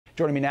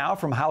Joining me now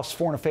from House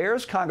Foreign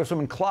Affairs,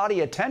 Congresswoman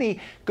Claudia Tenney.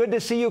 Good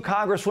to see you,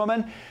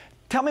 Congresswoman.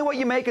 Tell me what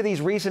you make of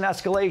these recent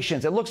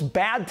escalations. It looks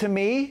bad to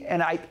me,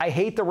 and I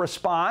hate the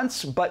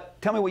response,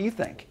 but tell me what you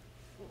think.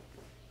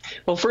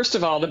 Well, first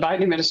of all, the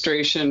Biden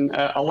administration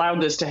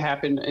allowed this to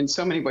happen in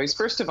so many ways.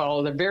 First of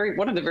all,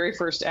 one of the very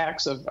first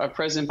acts of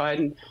President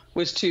Biden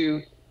was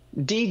to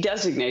not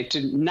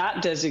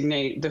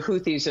designate the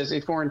Houthis as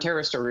a foreign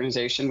terrorist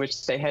organization,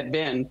 which they had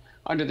been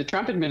under the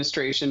Trump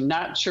administration.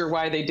 Not sure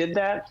why they did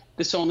that.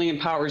 This only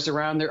empowers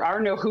Iran. There are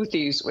no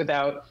Houthis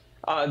without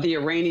the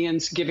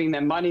Iranians giving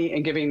them money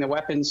and giving the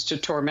weapons to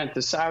torment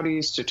the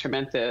Saudis, to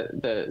torment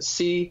the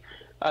sea.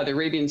 The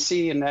Arabian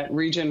Sea in that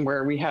region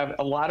where we have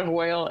a lot of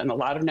oil and a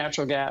lot of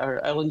natural gas or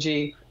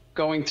LNG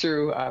going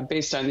through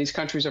based on these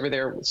countries over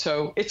there.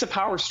 So it's a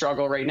power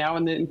struggle right now.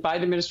 And the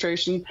Biden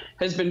administration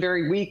has been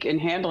very weak in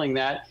handling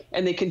that.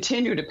 And they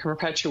continue to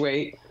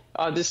perpetuate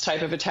this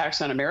type of attacks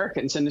on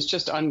Americans. And it's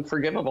just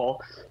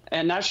unforgivable.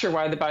 And not sure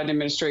why the Biden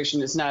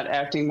administration is not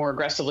acting more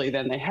aggressively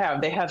than they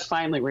have. They have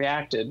finally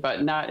reacted,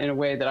 but not in a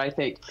way that I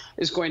think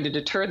is going to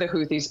deter the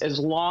Houthis as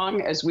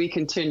long as we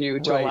continue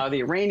to allow the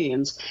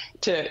Iranians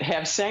to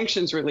have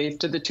sanctions relief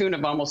to the tune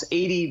of almost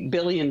 $80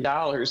 billion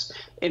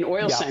in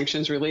oil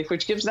sanctions relief,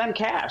 which gives them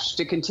cash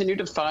to continue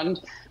to fund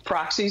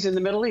proxies in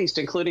the Middle East,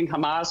 including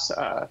Hamas,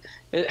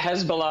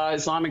 Hezbollah,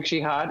 Islamic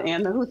Jihad,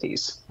 and the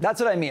Houthis. That's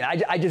what I mean.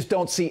 I just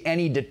don't see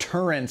any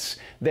deterrence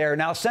there.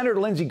 Now, Senator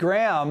Lindsey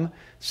Graham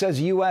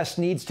says U.S.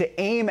 needs to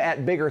aim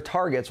at bigger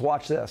targets.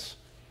 Watch this.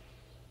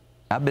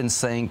 I've been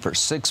saying for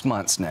 6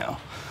 months now,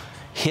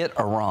 hit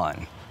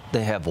Iran.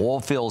 They have oil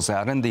fields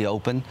out in the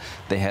open.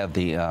 They have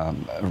the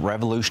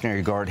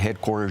Revolutionary Guard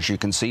headquarters you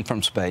can see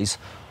from space.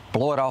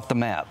 Blow it off the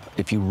map.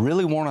 If you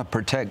really want to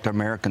protect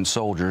American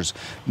soldiers,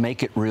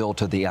 make it real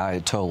to the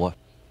Ayatollah.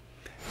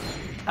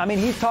 I mean,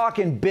 he's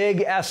talking big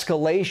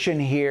escalation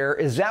here.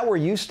 Is that where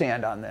you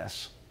stand on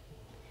this?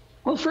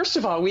 Well, first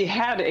of all, we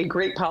had a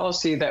great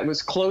policy that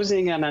was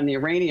closing in on the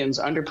Iranians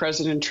under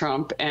President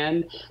Trump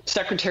and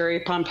Secretary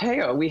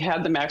Pompeo. We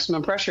had the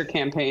maximum pressure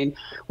campaign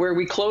where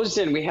we closed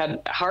in. We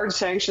had hard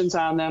sanctions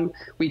on them.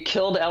 We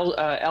killed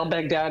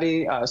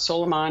al-Baghdadi,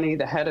 Soleimani,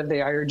 the head of the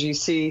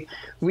IRGC.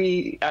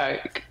 We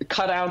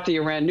cut out the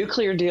Iran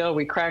nuclear deal.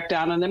 We cracked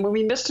down on them. When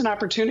we missed an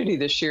opportunity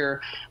this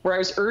year where I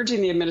was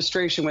urging the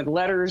administration with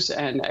letters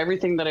and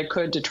everything that I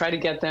could to try to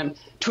get them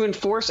to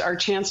enforce our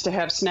chance to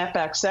have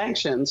snapback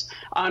sanctions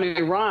on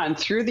Iran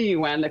through the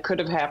UN that could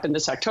have happened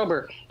this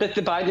October, that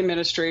the Biden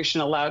administration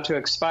allowed to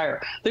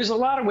expire. There's a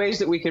lot of ways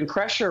that we can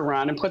pressure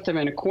Iran and put them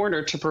in a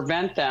corner to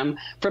prevent them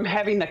from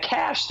having the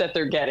cash that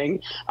they're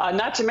getting.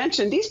 Not to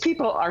mention, these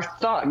people are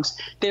thugs.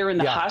 They're in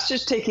the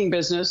hostage-taking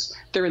business.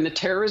 They're in the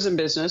terrorism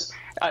business.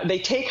 They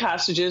take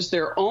hostages.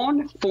 Their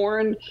own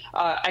foreign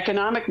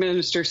economic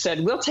minister said,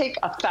 we'll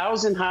take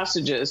 1,000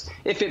 hostages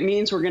if it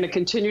means we're going to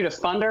continue to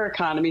fund our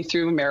economy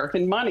through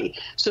American money.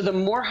 So the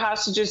more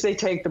hostages they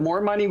take, the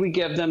more money we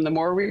give them, the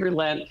more we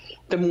relent,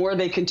 the more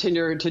they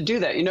continue to do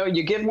that. You know,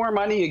 you give more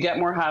money, you get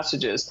more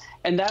hostages.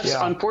 And that's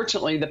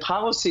unfortunately the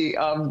policy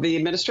of the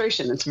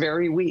administration. It's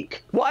very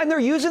weak. Well, and they're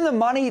using the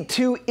money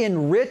to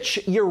enrich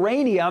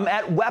uranium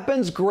at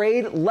weapons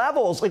grade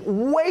levels, like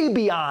way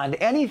beyond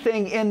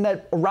anything in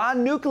the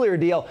Iran nuclear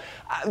deal.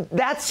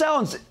 That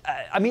sounds,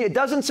 I mean, it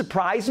doesn't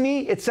surprise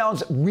me. It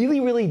sounds really,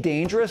 really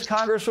dangerous,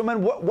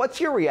 Congresswoman. What's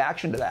your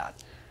reaction to that?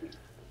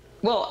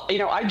 Well, you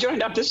know, I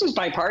joined up. This was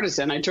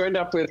bipartisan. I joined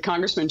up with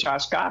Congressman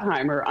Josh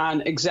Gottheimer on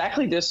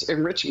exactly this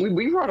enrichment.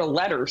 We wrote a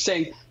letter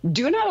saying,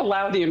 do not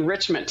allow the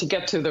enrichment to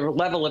get to the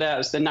level it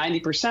is, the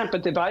 90%.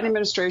 But the Biden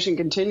administration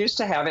continues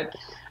to have it,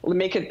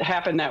 make it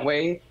happen that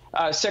way.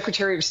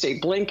 Secretary of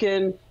State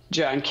Blinken,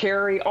 John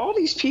Kerry, all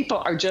these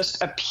people are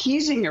just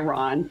appeasing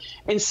Iran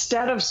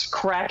instead of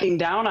cracking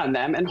down on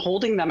them and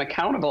holding them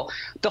accountable.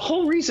 The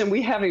whole reason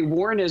we have a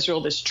war in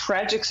Israel, this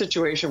tragic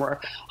situation where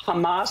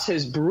Hamas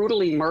is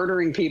brutally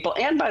murdering people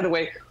and, by the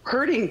way,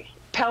 hurting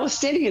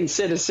Palestinian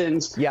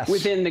citizens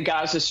within the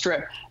Gaza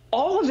Strip.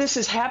 All of this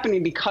is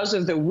happening because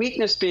of the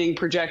weakness being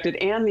projected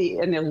and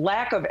the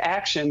lack of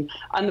action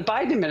on the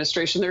Biden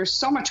administration. There's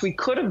so much we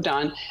could have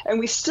done, and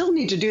we still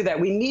need to do that.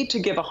 We need to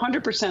give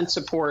 100%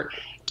 support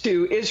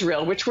to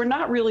Israel, which we're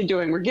not really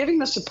doing. We're giving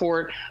the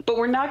support, but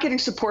we're not getting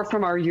support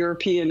from our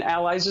European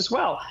allies as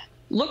well.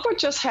 Look what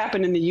just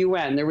happened in the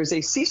UN. There was a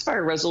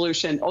ceasefire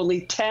resolution.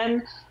 Only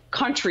 10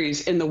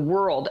 countries in the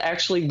world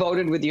actually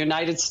voted with the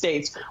United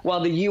States,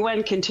 while the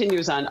UN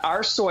continues on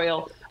our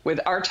soil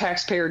with our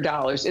taxpayer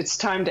dollars. It's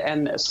time to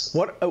end this.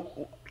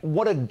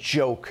 What a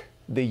joke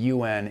the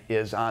UN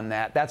is on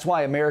that. That's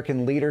why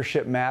American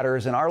leadership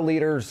matters, and our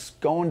leaders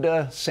going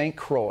to St.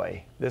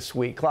 Croix this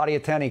week. Claudia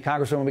Tenney,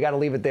 Congresswoman, we got to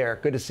leave it there.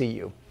 Good to see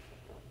you.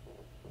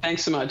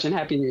 Thanks so much, and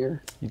Happy New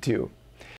Year. You too.